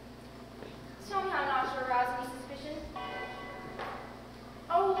 Tell me how not to arouse any suspicion.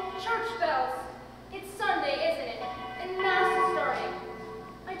 Oh, church bells. It's Sunday, isn't it? And Mass is starting.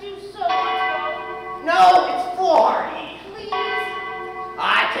 I do so want to go. No, it's foolhardy. Please.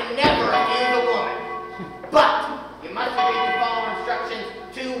 I can never refuse a woman. But you must agree to follow instructions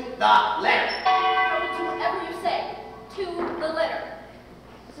to the letter. I will do whatever you say. To the letter.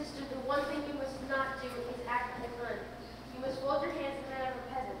 Sister, the one thing you must not do is act like a nun. You must fold your hands in that of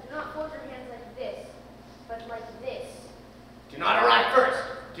a peasant. Do not fold your hands like this, but like this. Do not arrive first.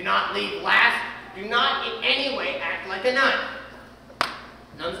 Do not leave last. Do not in any way act like a nun.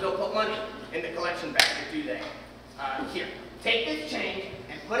 Nuns don't put money in the collection basket, do they? Here, take this change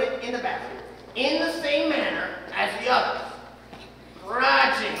and put it in the basket in the same manner as the others.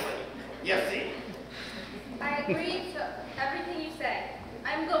 Grudgingly, you see. I agree to everything you say.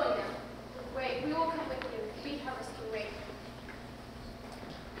 I'm going now. Wait, we will come with you. Bee harvest can wait.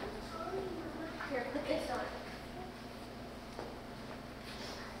 Here, put this on.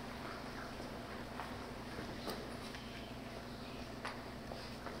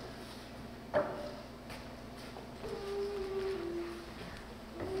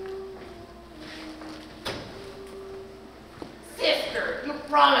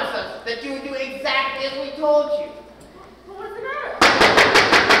 promise us that you would do exactly as we told you. Well, what's the matter?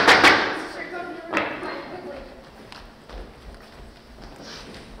 Sister, go to your room quickly.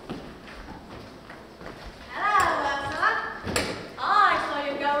 Hello, Ursula. I saw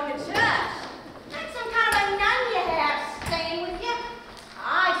you going to church. That's some kind of a nun you have staying with you.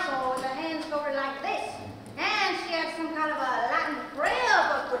 I saw her with her hands forward like this. And she had some kind of a Latin prayer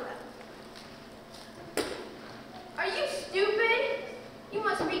book with her. Are you stupid? You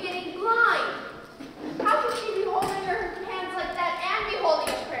must be getting blind. How can she be holding her hands like that and be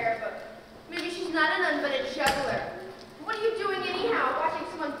holding a prayer book? Maybe she's not a nun, but a juggler. What are you doing anyhow, watching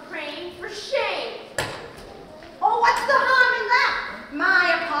someone praying? For shame! Oh, what's the harm in that?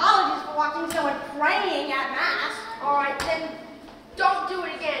 My apologies for watching someone praying at Mass. All right, then don't do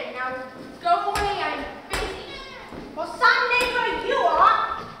it again. Now go away, I'm busy. Well, Sunday for you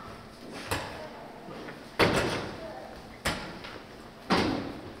are.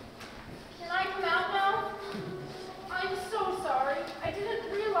 Can I come out now? I'm so sorry. I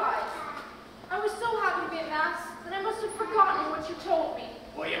didn't realize. I was so happy to be at Mass that I must have forgotten what you told me.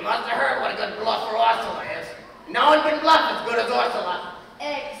 Well, you must have heard what a good bluffer Ursula is. No one can bluff as good as Ursula.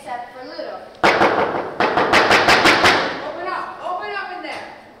 Except for Ludo. Open up in there.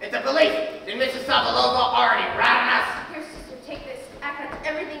 It's the police. Did Mrs. Sokolova already rat on us? Here, sister, take this. Act like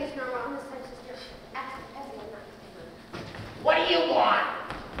everything is normal on this time, sister. Act like everything is normal. What do you want?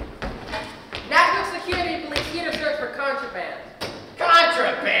 National Security Police here to search for contraband.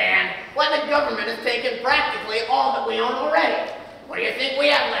 Contraband? Well, the government has taken practically all that we own already. What do you think we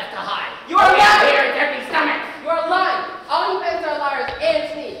have left to hide? You are we out lying! here with empty stomachs. You are lying! All you feds are liars and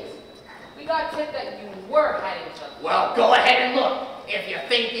sneaks. We got tip that you were hiding something. Well, go ahead and look. If you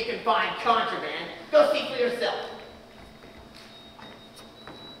think you can find contraband, go see for yourself.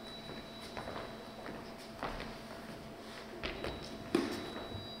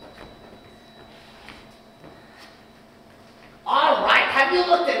 All right, have you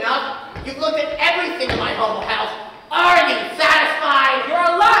looked enough? You've looked at everything in my humble house. Are you satisfied?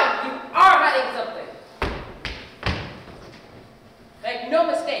 You're lying! You are hiding something. Make no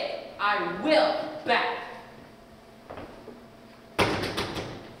mistake, I will back.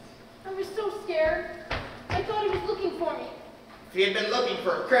 I was so scared. I thought he was looking for me. If he had been looking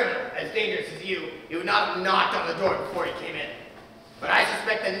for a criminal as dangerous as you, he would not have knocked on the door before he came in. But I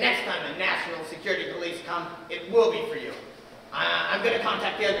suspect the next time the National Security Police come, it will be for you. I'm going to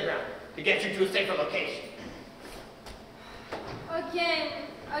contact the underground to get you to a safer location. Again.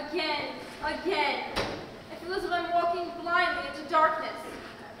 I feel as if I'm walking blindly into darkness.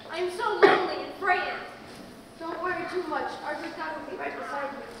 I am so lonely and frightened. Don't worry too much. Our good God will be right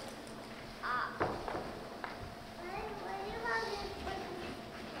beside you.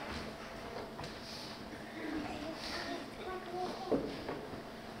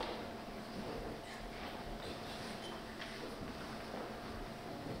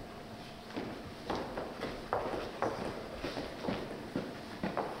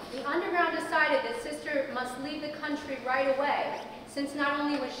 The underground decided that Sister must leave the country right away, since not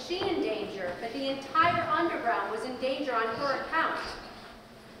only was she in danger, but the entire underground was in danger on her account.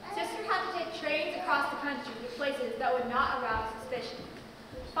 Sister had to take trains across the country to places that would not arouse suspicion.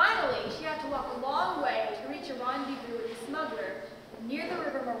 Finally, she had to walk a long way to reach a rendezvous with a smuggler near the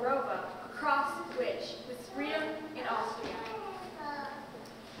river Morova, across which was freedom in Austria.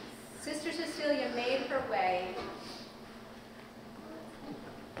 Sister Cecilia made her way.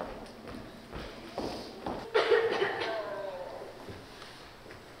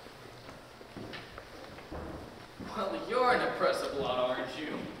 Well, you're an impressive lot, aren't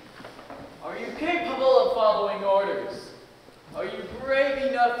you? Are you capable of following orders? Are you brave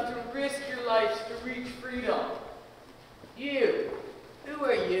enough to risk your lives to reach freedom? You. Who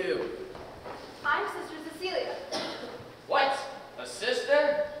are you? I'm Sister Cecilia. What? A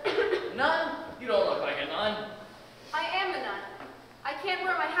sister? Nun? You don't look like a nun. I am a nun. I can't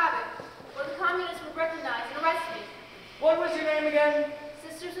wear my habit, or the communists would recognize and arrest me. What was your name again?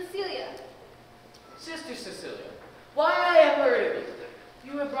 Sister Cecilia. Sister Cecilia. Why, I have heard of you.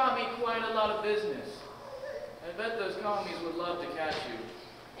 You have brought me quite a lot of business. I bet those commies would love to catch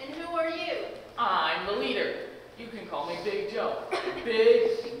you. And who are you? I'm the leader. You can call me Big Joe. Big,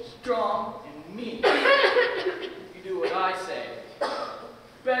 strong, and mean. You do what I say.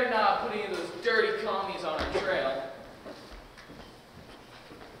 Better not put any of those dirty commies on our trail.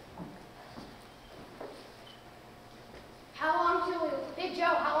 How long till we, Big Joe,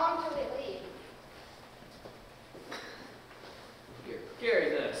 how long till we leave? Here, carry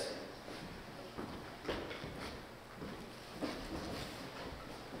this.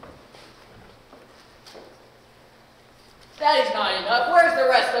 That is not enough. Where's the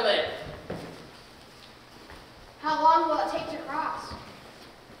rest of it? How long will it take to cross?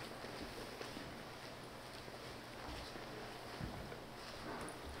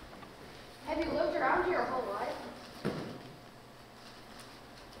 Have you lived around here your whole life?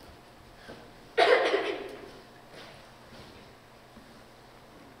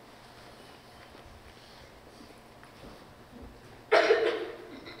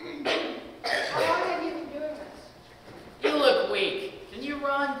 How long have you been doing this? You look weak. Can you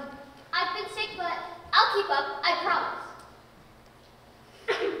run? I've been sick, but I'll keep up, I promise.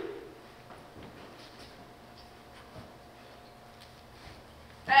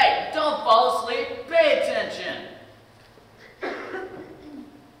 Hey, don't fall asleep. Pay attention.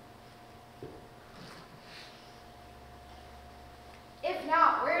 If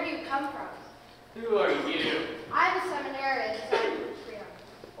not, where do you come from? Who are you? I'm a seminarian deciding to freedom.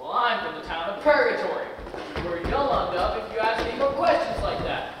 Well, I'm from the town of Purgatory, where you'll end up if you ask any more questions like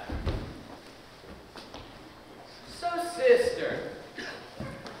that. So, sister,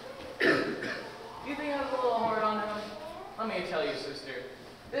 you think I'm a little hard on him? Let me tell you, sister,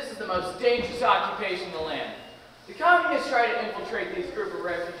 this is the most dangerous occupation in the land. The communists try to infiltrate these group of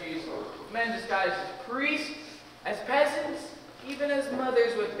refugees, men disguised as priests, as peasants, even as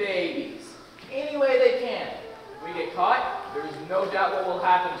mothers with babies. Any way they can. If we get caught, there is no doubt what will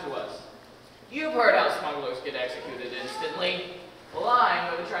happen to us. You've heard how smugglers get executed instantly. Well,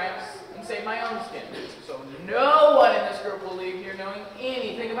 I'm going to try and save my own skin. So no one in this group will leave here knowing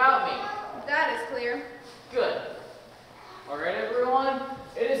anything about me. That is clear. Good. All right, everyone,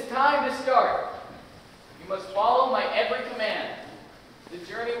 it is time to start. You must follow my every command. The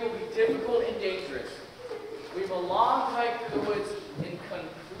journey will be difficult and dangerous. We have a long hike through the woods in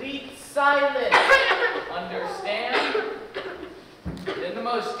complete silence. Understand? Then the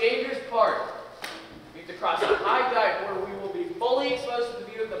most dangerous part. We have to cross a high dike where we will be fully exposed to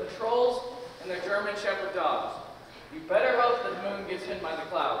the view of the patrols and the German shepherd dogs. You better hope that the moon gets hidden by the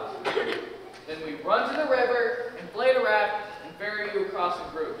clouds. Then we run to the river, inflate a raft, and ferry you across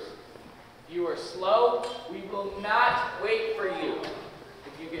in groups. If you are slow, we will not wait for you.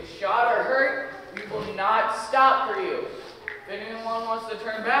 If you get shot or hurt, we will not stop for you. If anyone wants to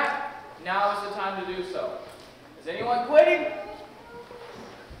turn back, now is the time to do so. Is anyone quitting?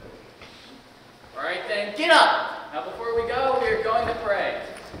 All right then, get up. Now before we go, we are going to pray.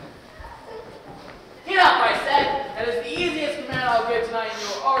 Get up, I said. That is the easiest command I'll give tonight, and you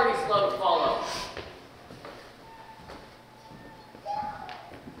are already slow to follow.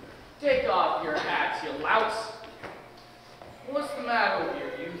 Take off your hats, you louts. What's the matter with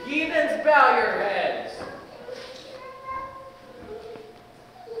you? You heathens, bow your heads.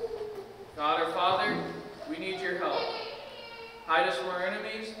 God our Father, we need your help. Hide us from our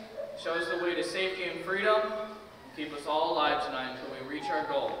enemies, show us the way to safety and freedom, and keep us all alive tonight until we reach our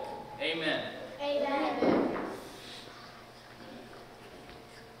goal. Amen. Amen.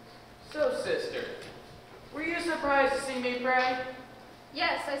 So, sister, were you surprised to see me pray?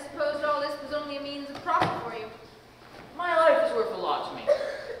 Yes, I supposed all this was only a means of profit for you. My life is worth a lot to me.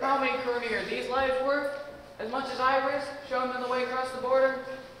 How many Kearney are these lives worth? As much as I risk, showing them the way across the border?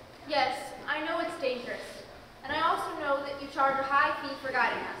 Yes, I know it's dangerous. And I also know that you charge a high fee for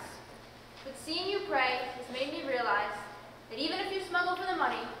guiding us. But seeing you pray has made me realize that even if you smuggle for the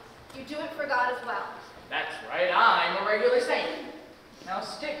money, you do it for God as well. That's right, I'm a regular saint. Now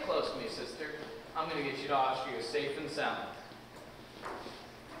stick close to me, sister. I'm going to get you to Austria safe and sound.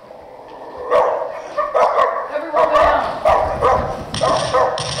 Everyone go down.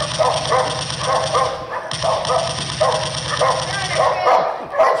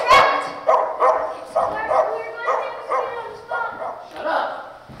 Shut up.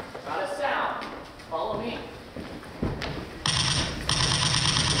 Got a sound. Follow me.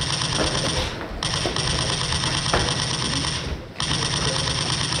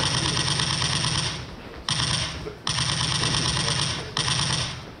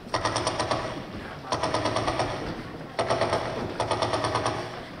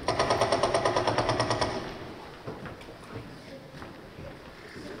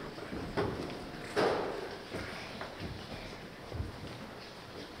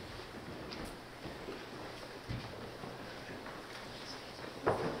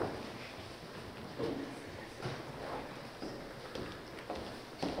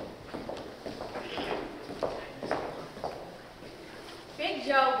 Big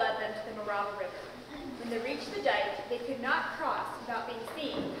Joe led them to the Morava River. When they reached the dike, they could not cross without being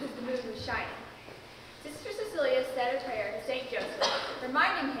seen because the moon was shining. Sister Cecilia said a prayer to St. Joseph,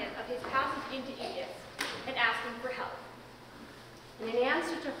 reminding him of his passage into Egypt and asking for help. and in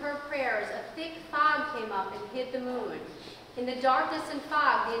answer to her prayers, a thick fog came up and hid the moon. In the darkness and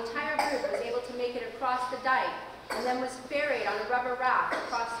fog, the entire group was able to make it across the dike and then was ferried on a rubber raft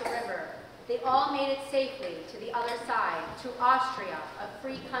across the river. They all made it safely to the other side, to Austria, a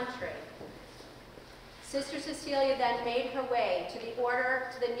free country. Sister Cecilia then made her way to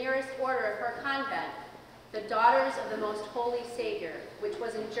the nearest order of her convent, the Daughters of the Most Holy Savior, which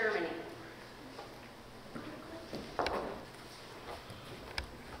was in Germany.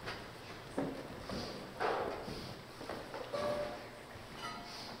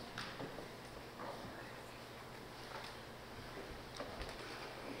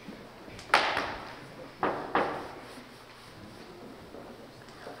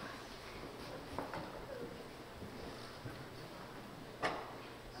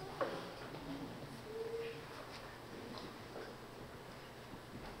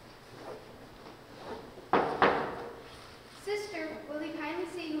 Sister, will you kindly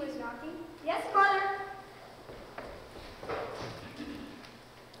see who is knocking? Yes, Mother.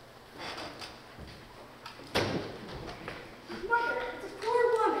 Mother, it's a poor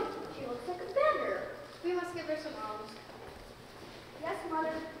woman. She looks like a beggar. We must give her some alms. Yes,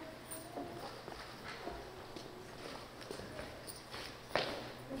 Mother.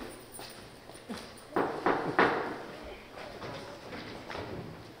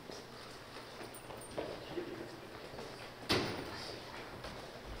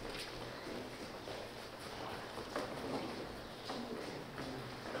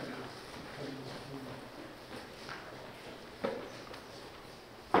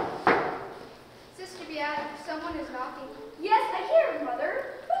 Sister Beata, someone is knocking. Yes, I hear it, Mother.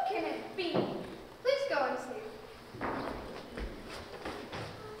 Who can it be? Please go and see.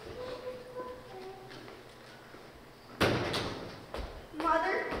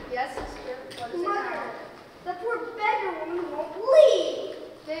 Mother? Yes, sister. What is it Mother, now? the poor beggar woman won't leave.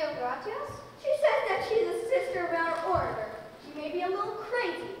 Deo gratias? She says that she's a sister of our order. She may be a little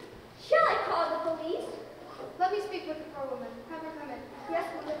crazy. Shall I call the police? Let me speak with the poor woman. Have her come in. Yes,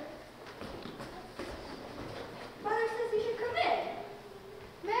 Mother. Mother says you should come in.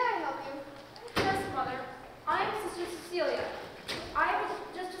 May I help you? Yes, Mother. I am Sister Cecilia. I have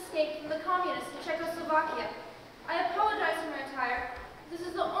just escaped from the communists in Czechoslovakia. I apologize for my attire. This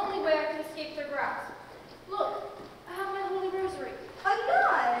is the only way I can escape their grasp. Look, I have my holy rosary. A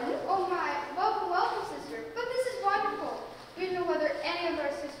nun? Oh my, welcome, welcome, sister. But this is wonderful. We don't know whether any of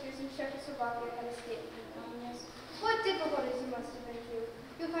our sisters in Czechoslovakia have escaped from the communists. What difficulties you must have been through.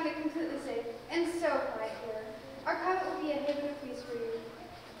 You'll find it completely safe and so quiet here. Our convent will be a haven of peace for you.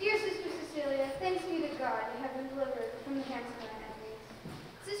 Dear Sister Cecilia, thanks be to God you have been delivered from the hands of my enemies.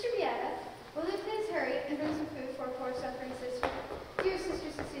 Sister Beata, will you please hurry and bring some food for a poor suffering sister? Dear Sister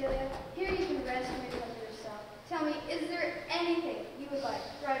Cecilia, here you can rest and recover yourself. Tell me, is there anything you would like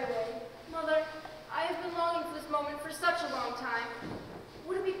right away? Mother, I have been longing for this moment for such a long time.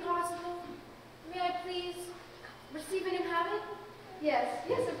 Would it be possible? May I please receive a new habit? Yes,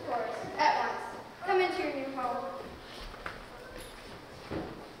 yes, of course. At once. Come into your new home.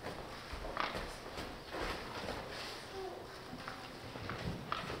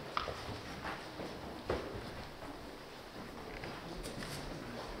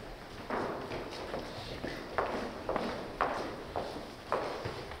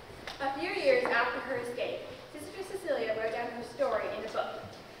 A few years after her escape, Sister Cecilia wrote down her story in a book,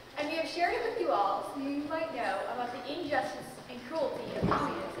 and we have shared it with you all so you might know about the injustice and cruelty of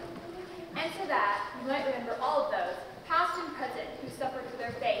communism, and so that you might remember all of those, past and present, who suffered for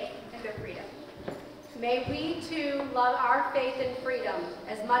their faith and their freedom. May we too love our faith and freedom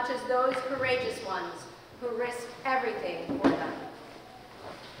as much as those courageous ones who risked everything for them.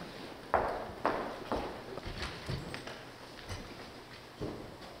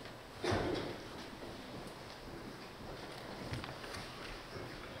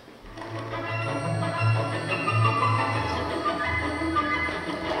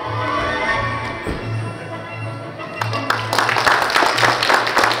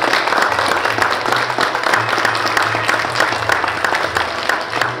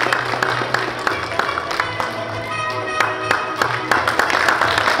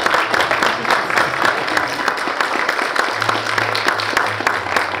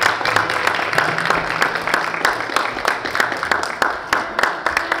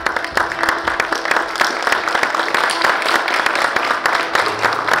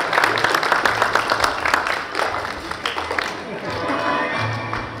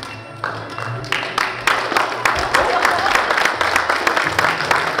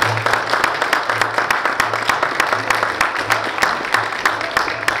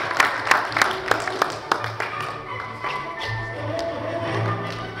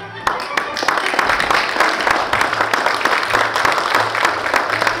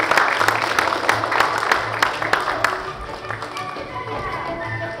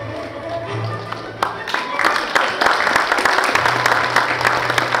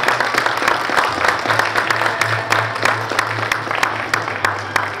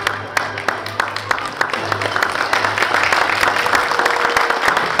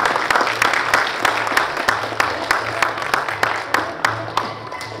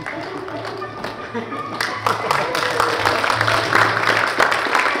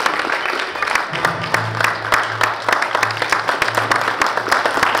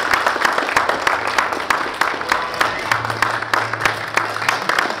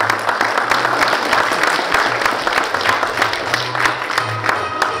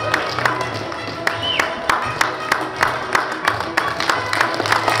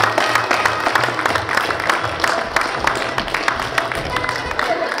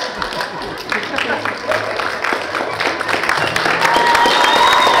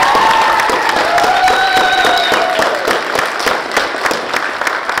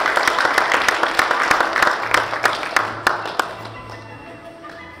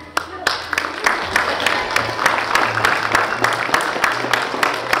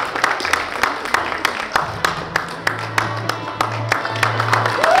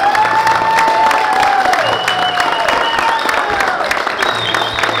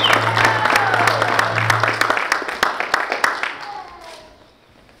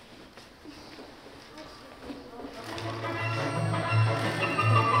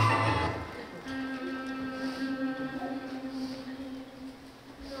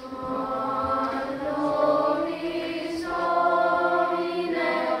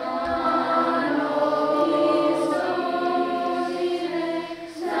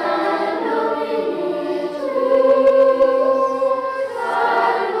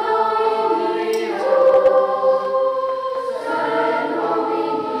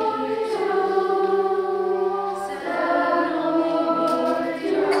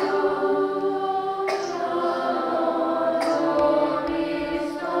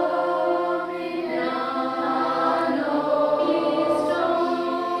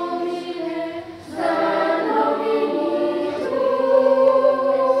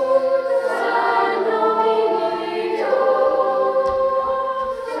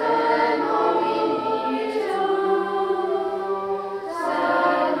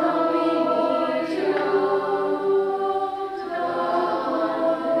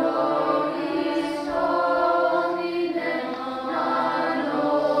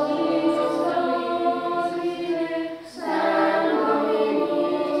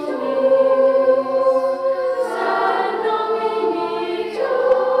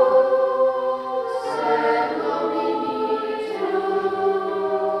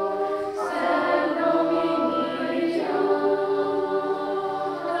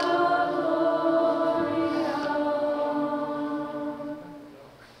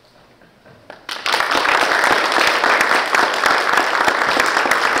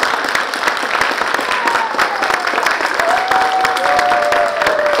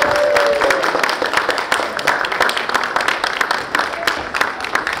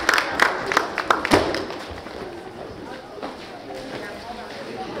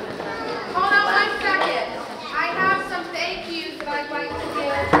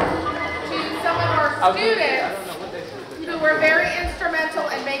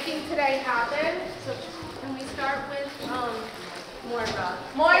 today happen. So can we start with Moira?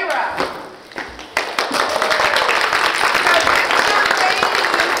 Moira. So Mr. Bailey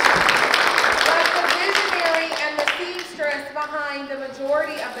was the visionary and the seamstress behind the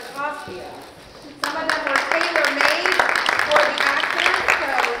majority of the costumes. Some of them were tailor-made for the actors, so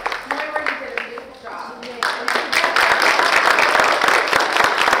Moira, you did a beautiful job.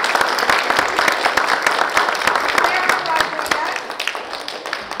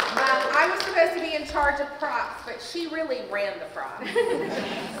 I was supposed to be in charge of props, but she really ran the props.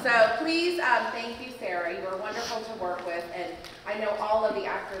 So please, thank you, Sarah. You were wonderful to work with, and I know all of the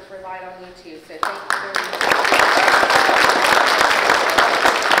actors relied on you too, so thank you very much.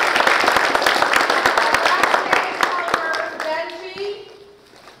 Benji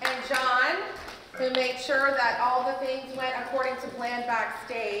and John, who made sure that all the things went according to plan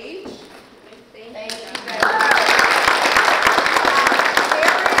backstage. Thank you very much.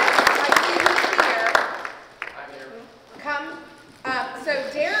 So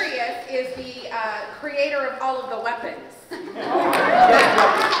Darius is the creator of all of the weapons.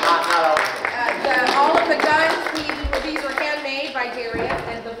 All of the guns, these were handmade by Darius,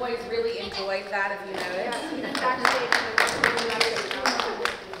 and the boys really enjoyed that, if you noticed. Is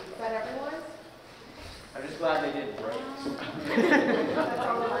that everyone? I'm just glad they didn't break.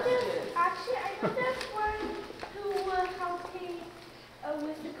 Actually, I know there's one who helped me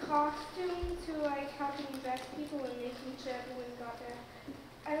with the costume to help invest people and making sure everyone got there.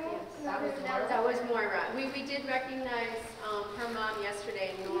 I don't know. That was Moira. We did recognize her mom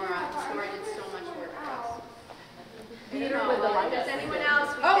yesterday, Nora. Nora did so much work for us. Peter with the light. Does anyone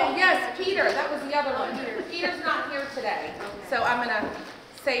else? Oh, yes, Peter. That was the other one. Peter's not here today, so I'm going to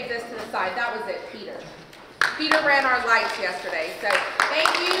save this to the side. That was it, Peter. Peter ran our lights yesterday, so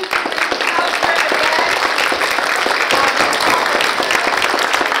thank you.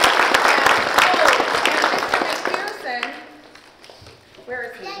 Where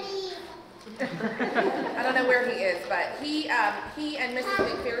is he? I don't know where he is, but he and Mrs.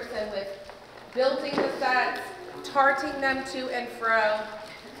 McPherson with building the sets, tarting them to and fro.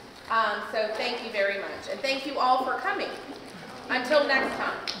 So thank you very much. And thank you all for coming. Until next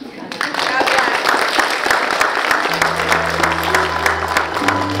time.